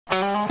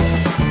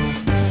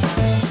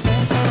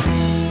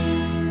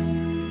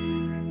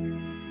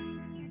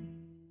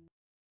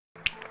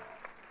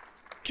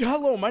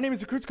Hello, my name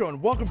is Rekutsko,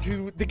 and welcome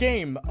to the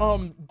game,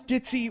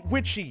 Ditzy,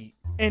 Witchy,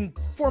 and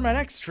Format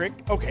X trick.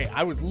 Okay,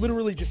 I was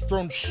literally just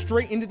thrown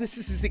straight into this.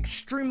 This is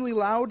extremely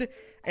loud,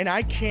 and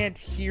I can't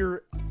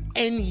hear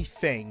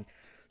anything.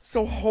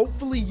 So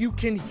hopefully you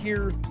can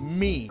hear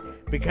me,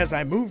 because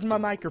I moved my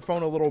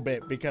microphone a little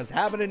bit, because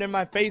having it in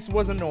my face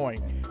was annoying.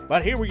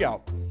 But here we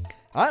go.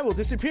 I will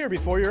disappear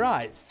before your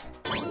eyes.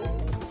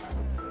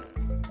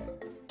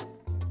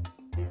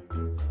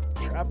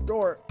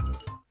 Trapdoor.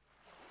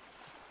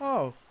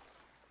 Oh.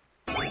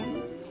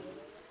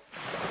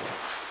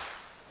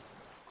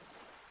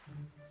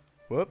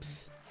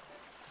 Whoops.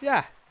 Yeah.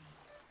 A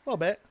little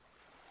bit.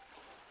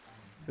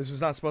 This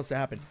was not supposed to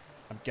happen.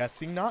 I'm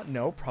guessing not.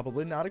 No,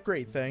 probably not a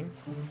great thing.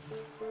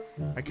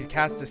 I could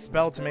cast a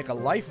spell to make a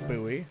life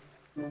buoy.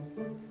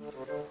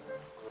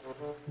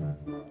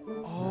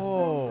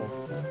 Oh.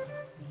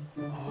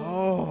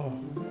 Oh.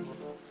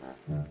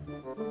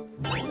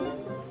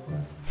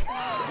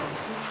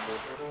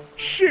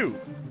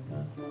 Shoot!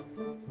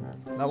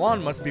 My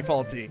lawn must be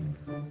faulty.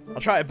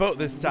 I'll try a boat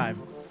this time.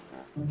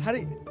 How do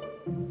you...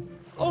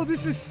 Oh,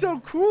 this is so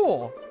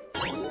cool!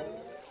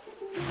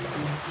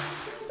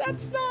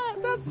 That's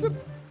a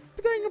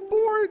thing of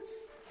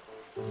boards!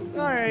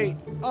 Alright.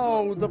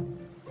 Oh, the...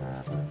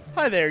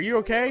 Hi there, you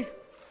okay?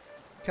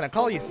 Can I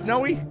call you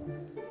Snowy?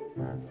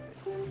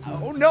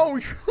 Oh no,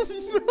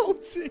 you're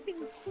melting!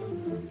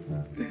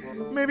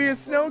 Maybe a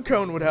snow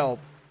cone would help.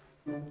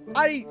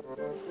 I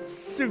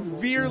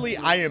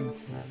am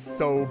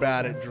so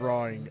bad at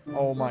drawing.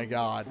 Oh my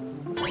god.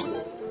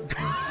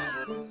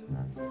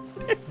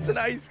 It's an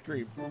ice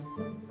cream.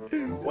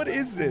 What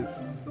is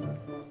this?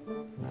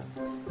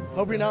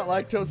 Hope you're not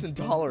lactose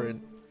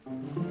intolerant.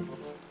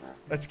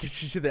 Let's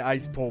get you to the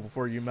ice pole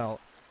before you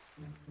melt.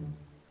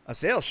 A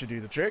sail should do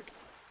the trick.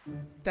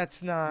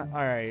 That's not...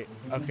 Alright.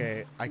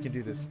 Okay. I can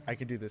do this. I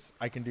can do this.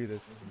 I can do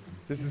this.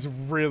 This is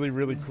really,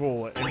 really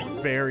cool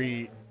and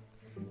very...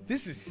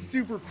 This is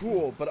super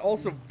cool, but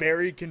also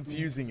very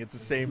confusing at the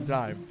same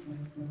time.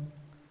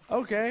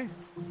 Okay.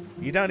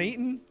 You done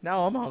eating?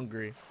 Now I'm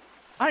hungry.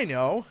 I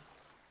know.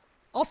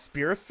 I'll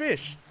spear a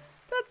fish.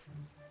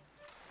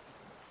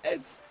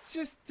 It's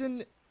just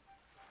an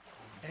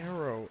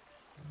arrow.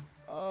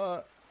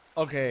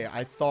 Okay,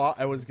 I thought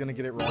I was gonna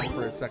get it wrong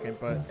for a second,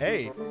 but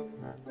hey,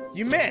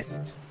 you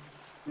missed.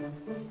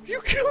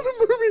 You killed a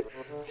mermaid.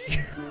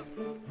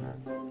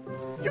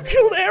 You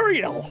killed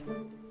Ariel.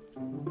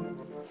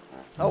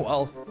 Oh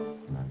well.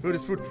 Food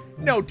is food.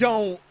 No,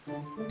 don't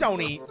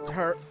eat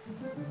her.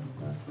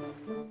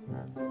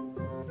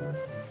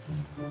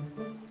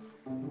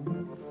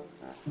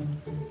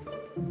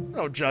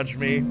 Don't judge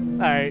me.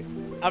 Alright.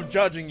 I'm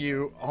judging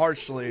you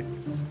harshly.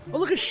 Oh,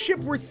 look, a ship,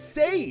 we're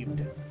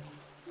saved.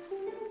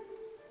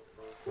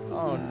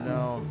 Oh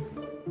no.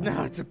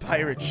 No, it's a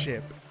pirate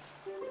ship.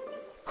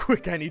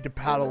 Quick, I need to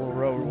paddle or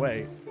row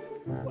away.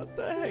 What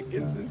the heck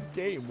is this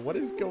game? What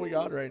is going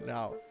on right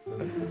now?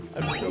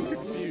 I'm so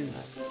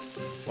confused.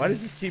 Why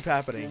does this keep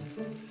happening?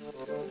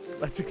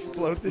 Let's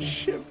explode the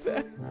ship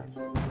then.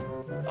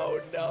 Oh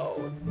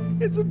no.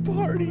 It's a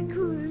party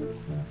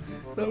cruise.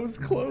 That was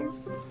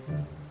close.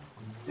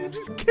 You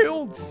just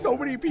killed so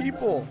many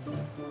people.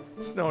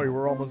 Snowy,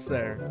 we're almost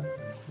there.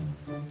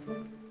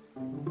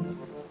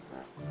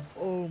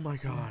 Oh my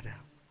god.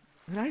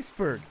 An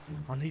iceberg.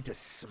 I'll need to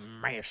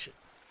smash it.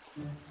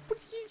 But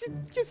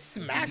you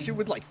smash it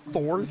with like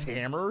Thor's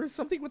hammer or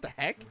something? What the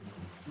heck?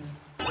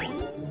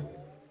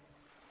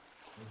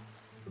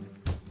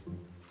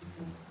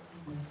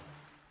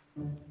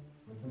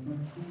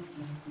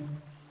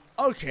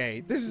 Okay,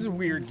 this is a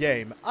weird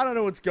game. I don't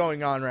know what's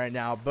going on right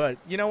now, but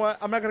you know what?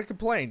 I'm not gonna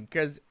complain,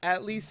 because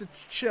at least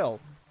it's chill.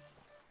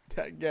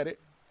 Get it?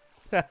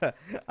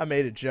 I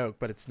made a joke,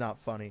 but it's not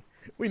funny.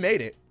 We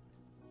made it.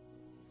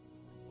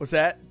 What's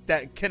that?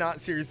 That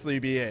cannot seriously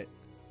be it.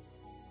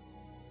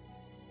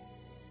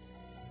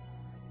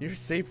 You're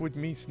safe with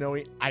me,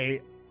 Snowy. I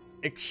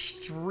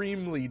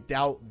extremely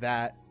doubt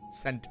that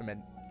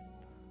sentiment.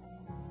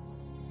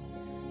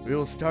 We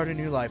will start a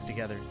new life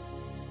together.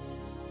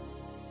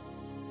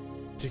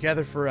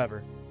 Together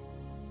forever.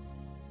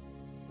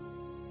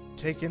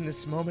 Take in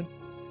this moment.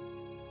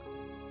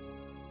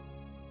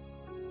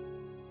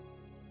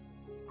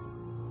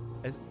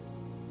 As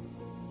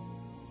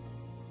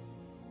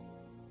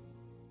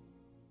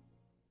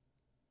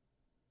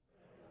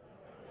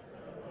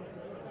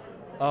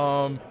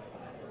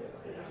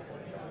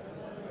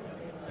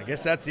I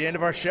guess that's the end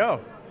of our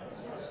show.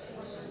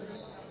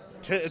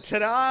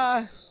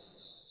 Ta-da!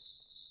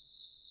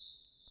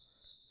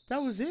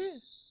 That was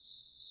it.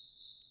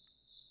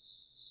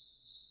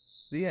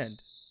 The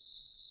end.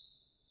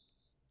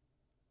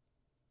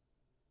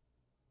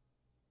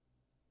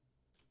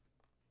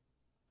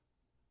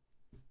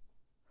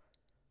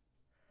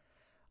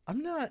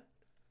 I'm not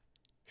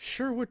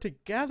sure what to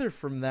gather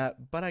from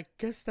that, but I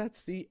guess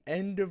that's the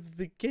end of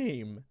the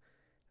game.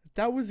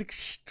 That was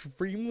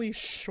extremely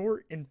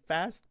short and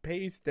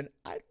fast-paced, and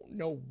I don't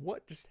know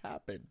what just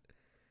happened.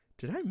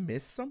 Did I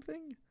miss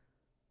something?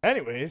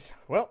 Anyways,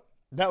 well,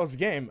 that was the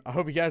game. I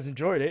hope you guys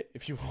enjoyed it.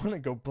 If you want to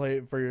go play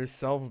it for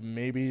yourself,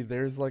 maybe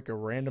there's like a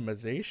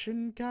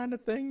randomization kind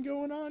of thing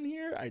going on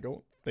here. I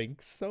don't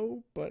think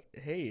so, but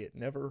hey, it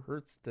never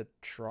hurts to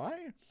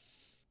try.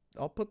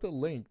 I'll put the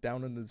link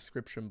down in the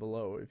description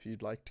below if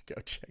you'd like to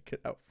go check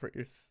it out for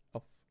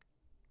yourself.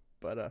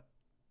 But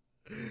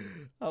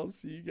I'll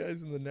see you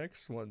guys in the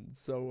next one.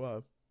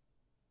 So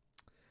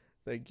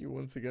thank you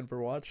once again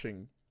for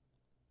watching.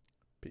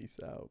 Peace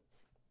out.